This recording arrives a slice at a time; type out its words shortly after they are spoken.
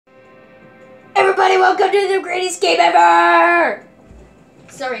everybody, welcome to the greatest game ever!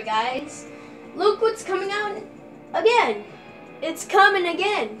 Sorry guys, look what's coming out again. It's coming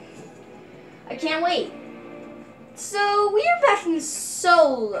again. I can't wait. So we are back in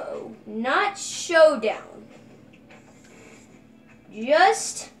solo, not showdown.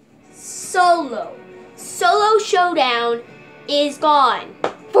 Just solo. Solo showdown is gone.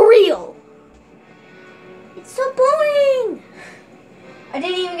 For real. It's so boring. I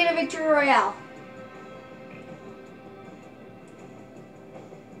didn't even get a victory royale.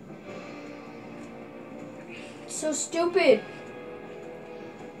 So stupid.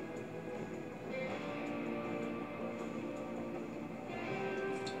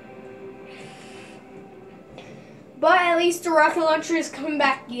 But at least the rocket launcher is coming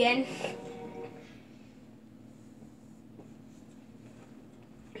back again.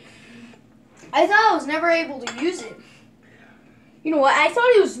 I thought I was never able to use it. You know what? I thought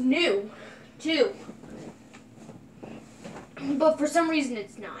it was new, too. But for some reason,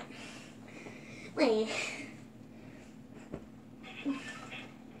 it's not.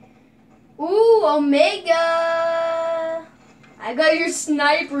 Ooh, Omega! I got your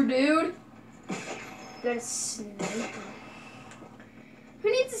sniper, dude. Got a sniper. Who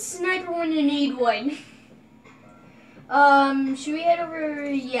needs a sniper when you need one? Should we head over?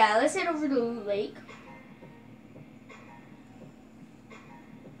 Yeah, let's head over to Loot Lake.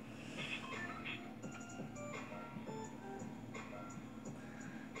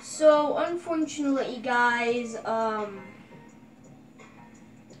 So, unfortunately, guys,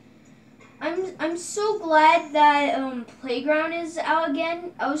 I'm so glad that Playground is out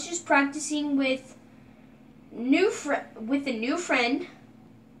again. I was just practicing with a new friend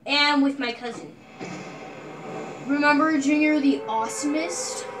and with my cousin. Remember Junior the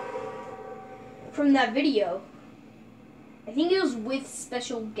Awesomest from that video? I think it was with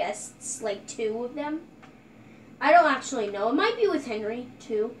special guests, like 2 of them. I don't actually know. It might be with Henry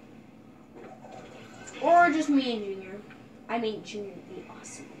too. Or just me and Junior. I mean Junior the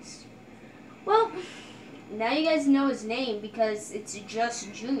Awesomest. Well, now you guys know his name because it's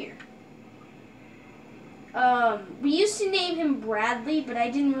just Junior. We used to name him Bradley, but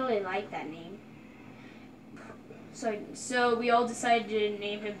I didn't really like that name. So we all decided to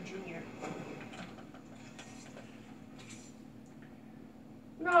name him Junior.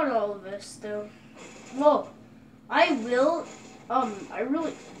 Not all of us, though. Well, I will,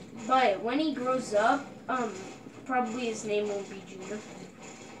 but when he grows up, probably his name won't be Junior.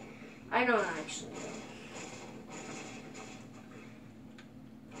 I don't actually know.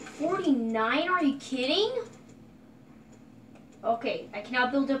 49? Are you kidding? Okay, I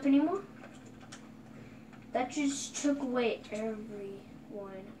cannot build up anymore. That just took away every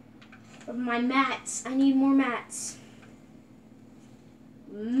one of my mats. I need more mats.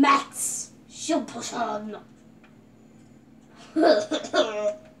 Mats! She'll push on. Are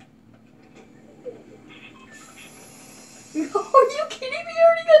you kidding me? I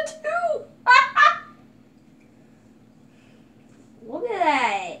already got 2! Look at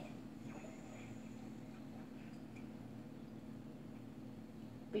that.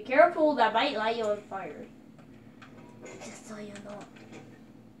 Be careful, that might light you on fire. Just so you know.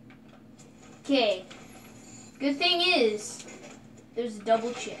 Okay. Good thing is, there's a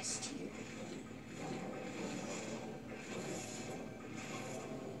double chest here.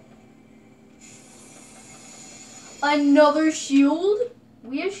 Another shield?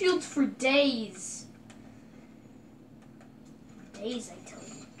 We have shields for days. Days, I tell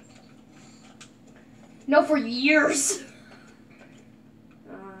you. No, for years.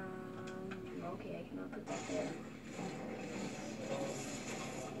 Okay, I cannot put that there.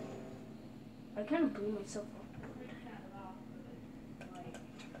 I kind of blew myself up.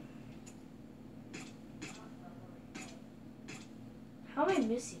 How am I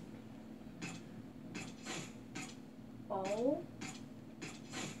missing? Oh.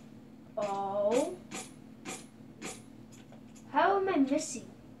 How am I missing?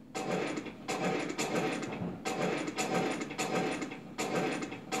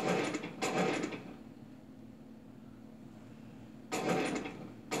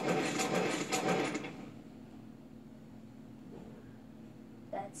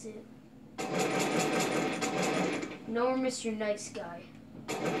 That's it. No more Mr. Nice Guy.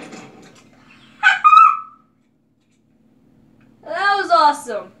 That was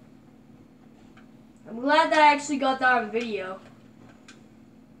awesome. I'm glad that I actually got that on video.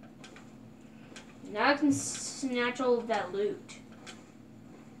 Now I can snatch all of that loot.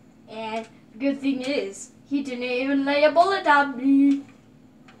 And the good thing is, he didn't even lay a bullet on me.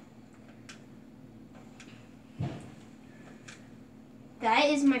 That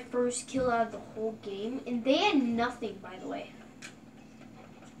is my first kill out of the whole game, and they had nothing, by the way.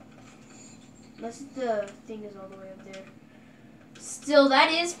 Unless the thing is all the way up there. Still,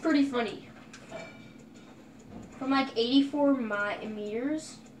 that is pretty funny. From like 84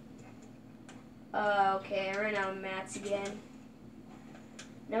 meters. Okay, I ran out of mats again.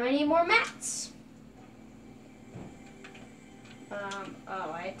 Now I need more mats. Oh,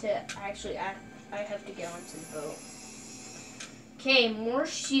 I have to get onto the boat. Okay, more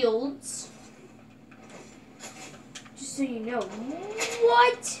shields. Just so you know.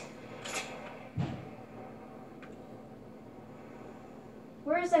 What?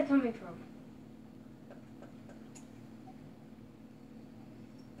 Where is that coming from?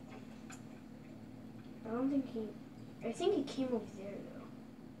 I think it came over there though.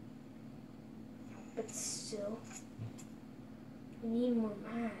 But still, we need more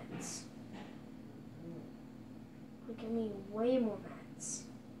mats. Like, I mean, way more mats.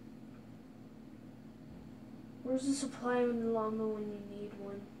 Where's the supply llama when you need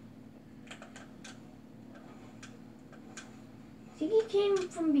one? I think he came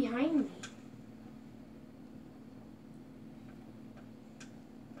from behind me.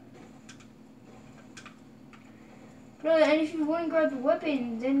 No, and if you wouldn't grab the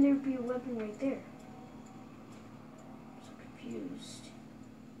weapon, then there'd be a weapon right there. I'm so confused.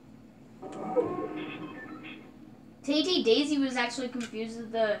 TT Daisy was actually confused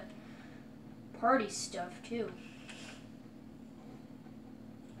with the party stuff too.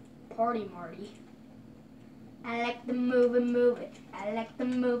 Party Marty. I like the move it. I like the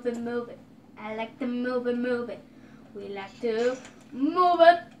move it. I like the move it. We like to move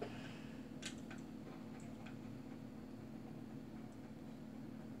it.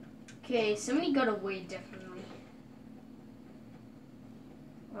 Okay, somebody got away definitely.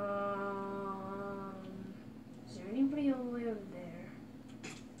 Is there anybody all the way over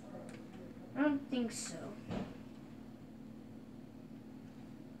there? I don't think so.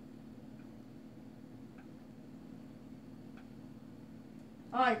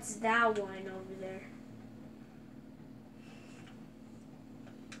 Oh, it's that one over there.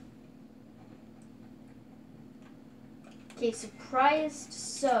 Okay, surprised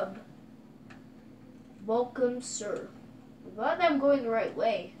sub. Welcome, sir. I'm glad that I'm going the right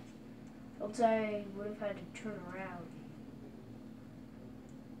way. Else I would have had to turn around.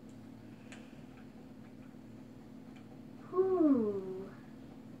 Whew.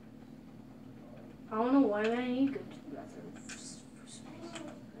 I don't know why I need to go to the bathroom for some reason.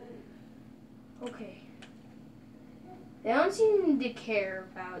 Okay. They don't seem to care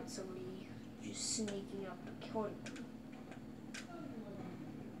about somebody just sneaking up and killing them.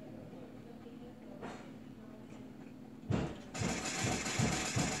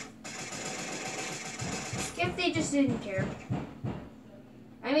 If they just didn't care.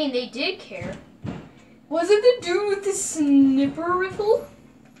 I mean, they did care. Was it the dude with the sniper rifle?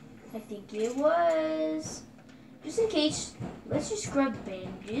 I think it was. Just in case, let's just grab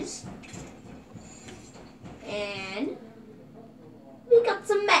bandages. And we got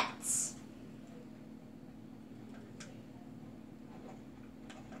some mats.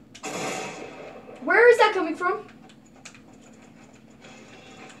 Where is that coming from?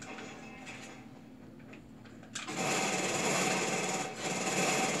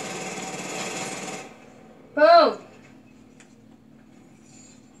 Boom!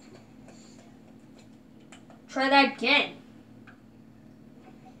 Try that again.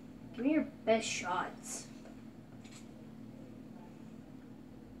 Give me your best shots.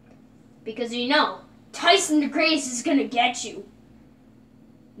 Because you know, Tyson the Greatest is gonna get you.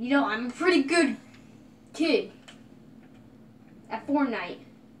 You know, I'm a pretty good kid at Fortnite.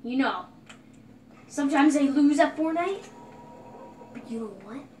 You know, sometimes I lose at Fortnite. But you know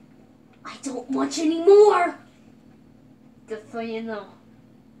what? I don't watch anymore. Good for you know.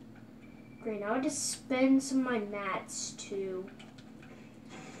 Great, now I just spend some of my mats to,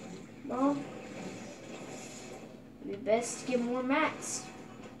 well, it'd be best to get more mats.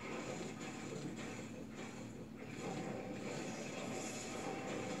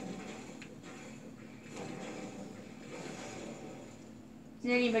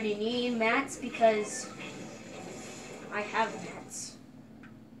 Does anybody need mats? Because I have mats.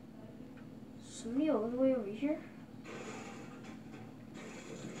 Somebody all the way over here?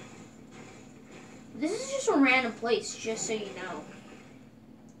 This is just a random place, just so you know.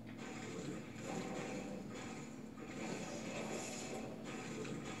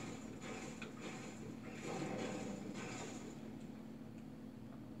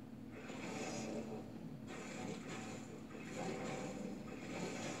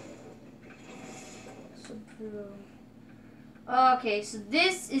 Okay, so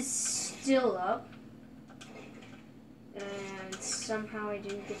this is still up. And somehow I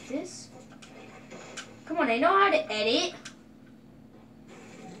didn't get this. Come on, I know how to edit.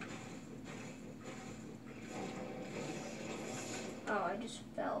 Oh, I just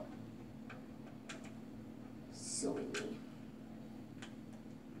fell. Silly me.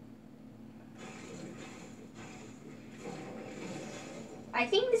 I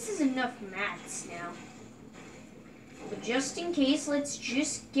think this is enough mats now. But just in case, let's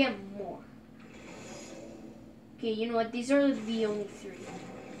just get more. Okay, you know what? These are the only 3.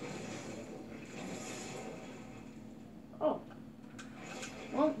 Oh.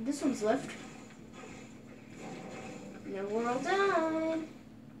 Well, this one's left. Now we're all done.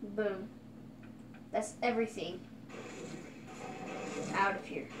 Boom. That's everything out of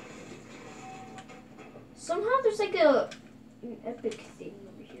here. Somehow there's like an epic thing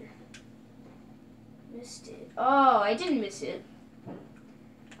over here. Missed it. Oh, I didn't miss it.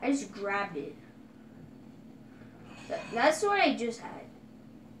 I just grabbed it. That's what I just had.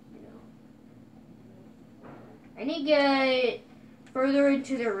 You know. I need to get further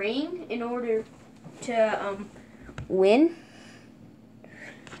into the ring in order to win.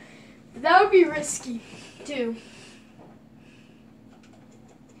 But that would be risky too.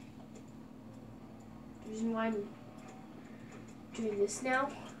 The reason why I'm doing this now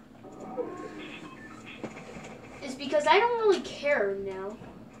is because I don't really care now.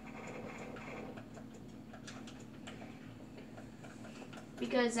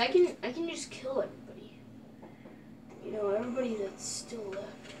 Because I can just kill everybody. You know, everybody that's still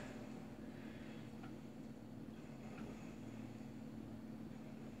left.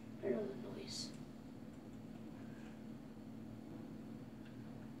 I know the noise.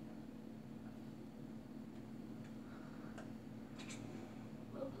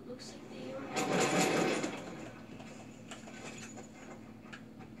 Well, it looks like they are.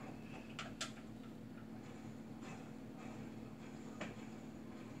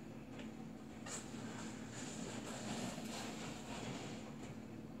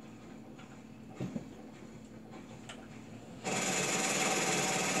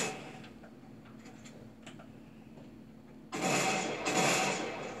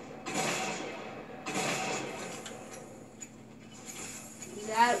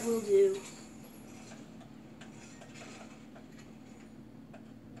 That will do.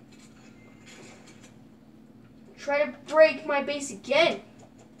 Try to break my base again.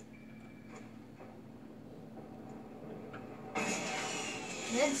 And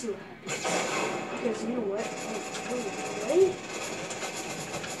then see what happens. Because you know what? Ready?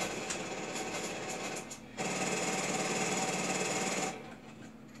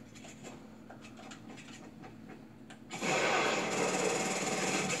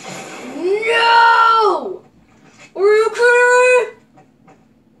 No! Are you kidding?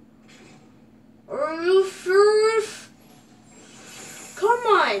 Are you serious? Come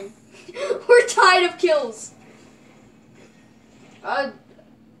on. We're tied of kills. I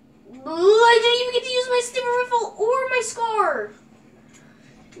didn't even get to use my sniper rifle or my scar.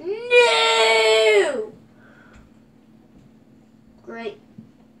 No! Great.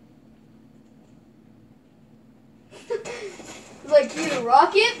 Like you the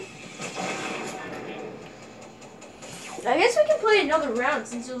rocket? I guess we can play another round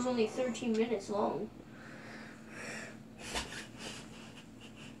since it was only 13 minutes long.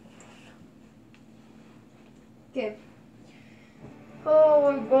 Okay.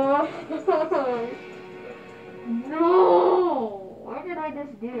 Oh my god. No! Why did I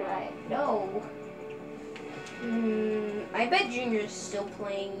just do that? No. I bet Junior's still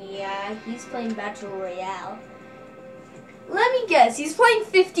playing. Yeah, he's playing Battle Royale. Let me guess, he's playing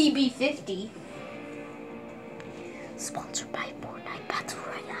 50v50. Sponsored by Fortnite Battle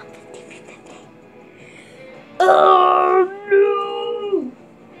Royale 50v50. Oh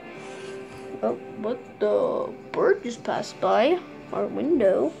no! Oh, what the bird just passed by our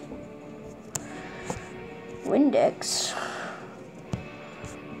window. Windex.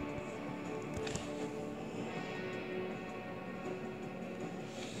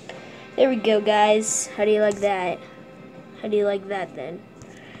 There we go, guys. How do you like that? How do you like that then?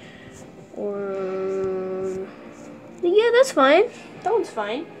 Or yeah, that's fine. That one's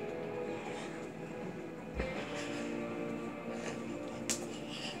fine.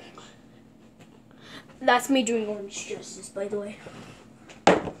 That's me doing orange justice, by the way.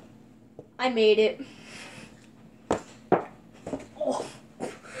 I made it. Oh,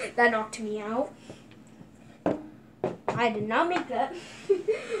 that knocked me out. I did not make that.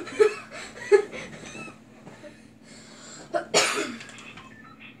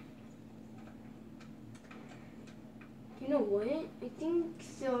 You know what?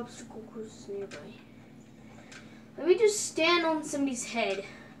 think the obstacle course is nearby. Let me just stand on somebody's head.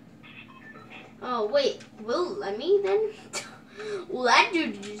 Oh, wait. Will it let me then? Well, that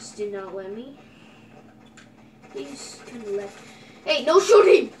dude just did not let me. He just kind of left. Hey, no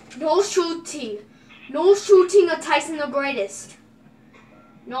shooting! No shooting! No shooting at Tyson the Greatest.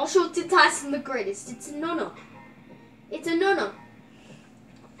 No shooting Tyson the Greatest. It's a no-no. It's a no-no.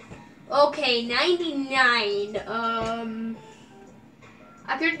 Okay, 99.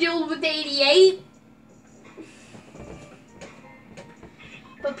 I could deal with 88.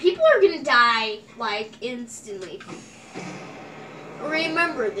 But people are gonna die, like, instantly.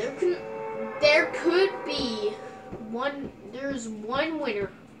 Remember, there could be there's one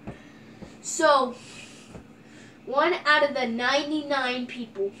winner. So, 1 out of the 99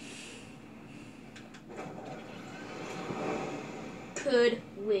 people could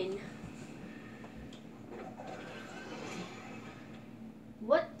win.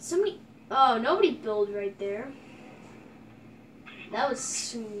 What? Oh, nobody built right there. That was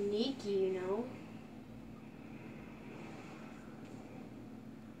sneaky, you know.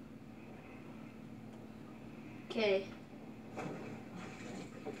 Okay.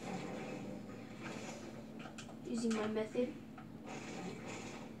 Using my method.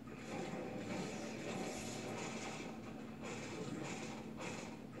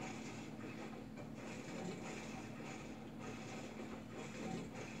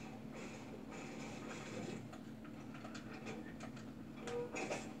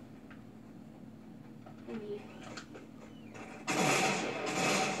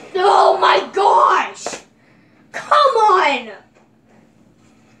 Oh my gosh! Come on!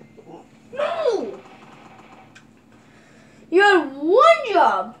 No! You had one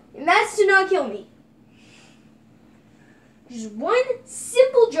job, and that's to not kill me. Just one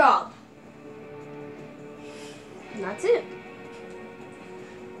simple job. And that's it.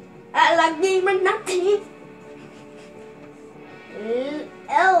 I like Gamer 19.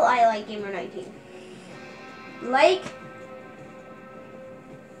 I like Gamer 19.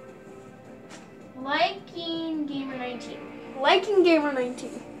 Liking Gamer 19. Liking Gamer 19.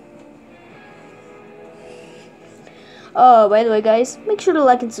 Oh, by the way, guys, make sure to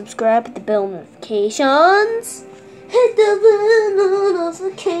like and subscribe, hit the bell notifications. Hit the bell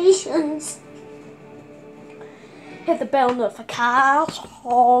notifications. Hit the bell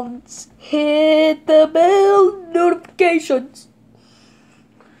notifications. Hit the bell notifications.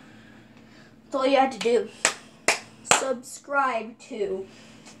 That's all you had to do. Subscribe to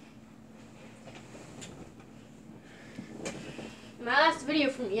my last video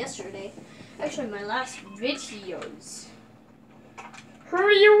from yesterday. Actually, my last videos. Who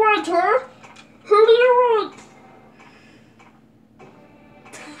do you want, her? Who do you want?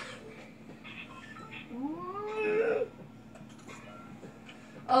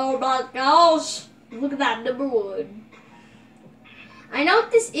 Oh my gosh. Look at that, #1. I know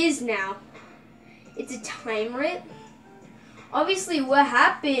what this is now. It's a time rip. Obviously, what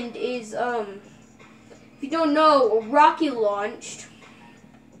happened is, if you don't know, a rocket launched.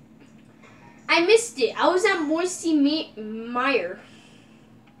 I missed it. I was at Moisty Mire.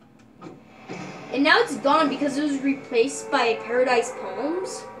 And now it's gone because it was replaced by Paradise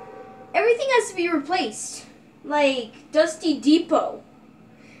Palms. Everything has to be replaced. Like Dusty Depot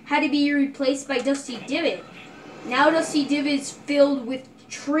had to be replaced by Dusty Divot. Now Dusty Divot is filled with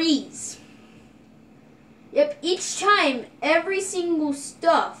trees. Yep, each time, every single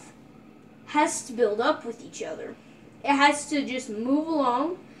stuff has to build up with each other. It has to just move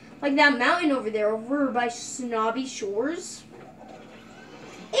along. Like that mountain over there, over by Snobby Shores.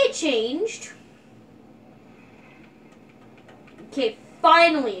 It changed. Okay,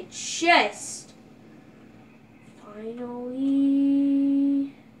 finally, a chest.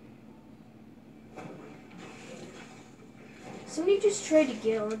 Finally. Somebody just tried to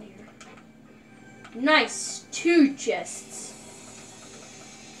get on here. Nice, 2 chests.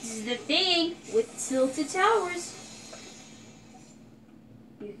 This is the thing with Tilted Towers.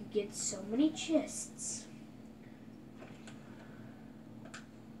 You can get so many chests.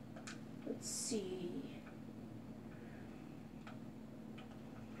 Let's see.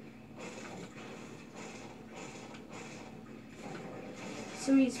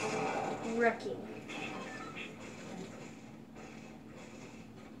 Somebody's wrecking.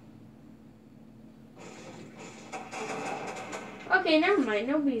 Okay, never mind.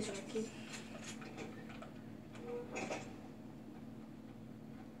 Nobody's wrecking.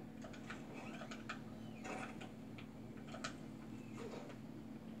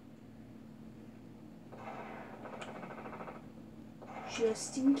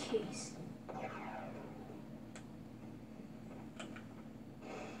 Just in case.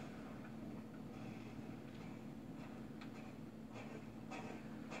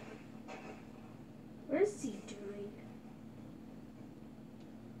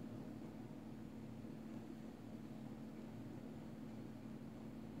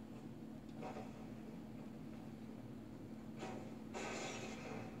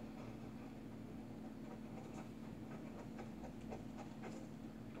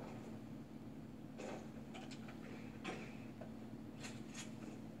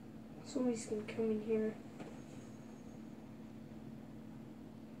 Somebody's gonna come in here.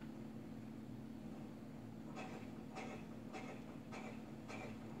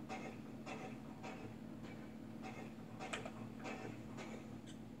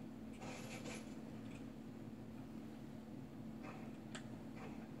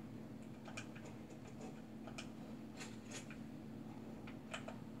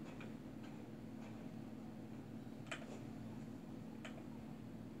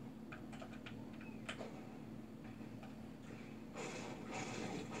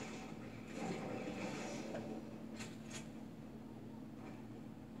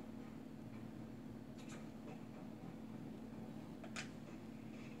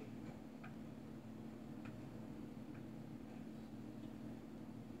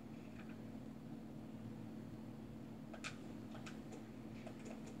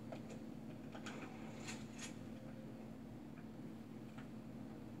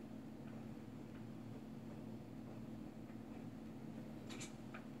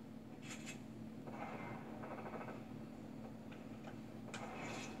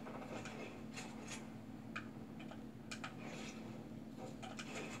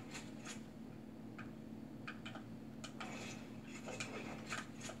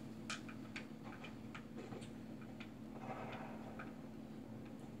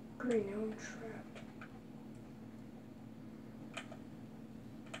 Great, now I'm trapped.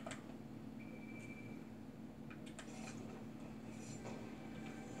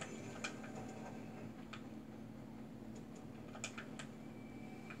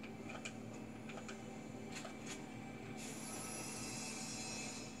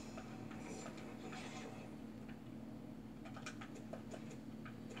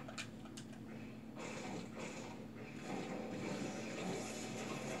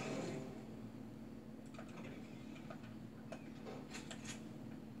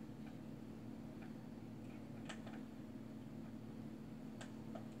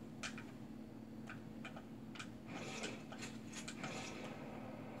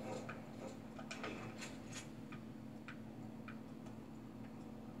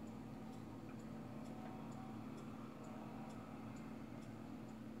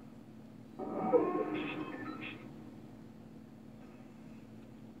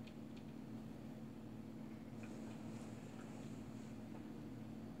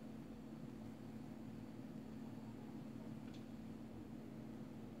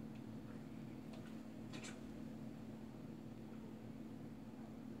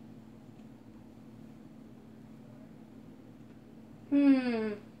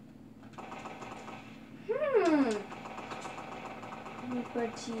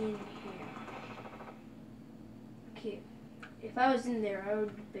 Anybody in here? Okay, if I was in there, I would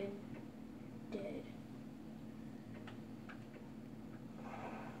have been dead.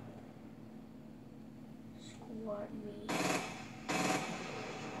 Squat me.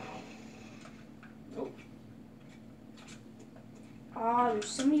 Nope. Ah, there's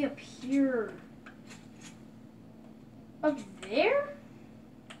somebody up here. Up there?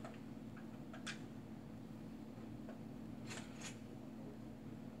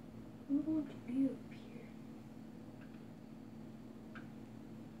 Who would be up here?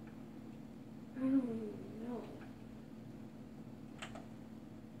 I don't even know.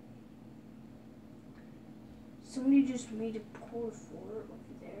 Somebody just made a poor fort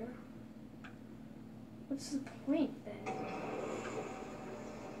over there. What's the point then?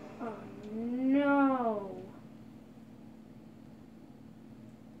 Oh no.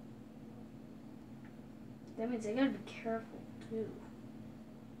 That means I gotta be careful too.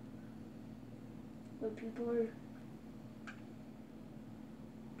 But people are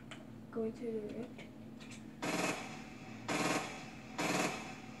going through the rift.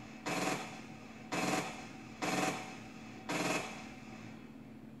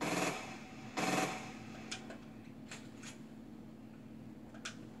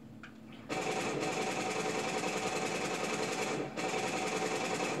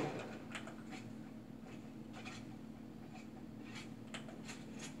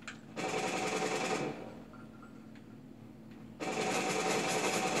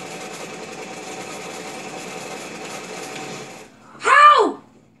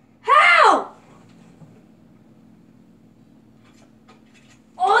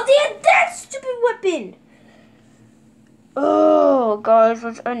 Oh, guys,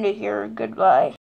 let's end it here. Goodbye.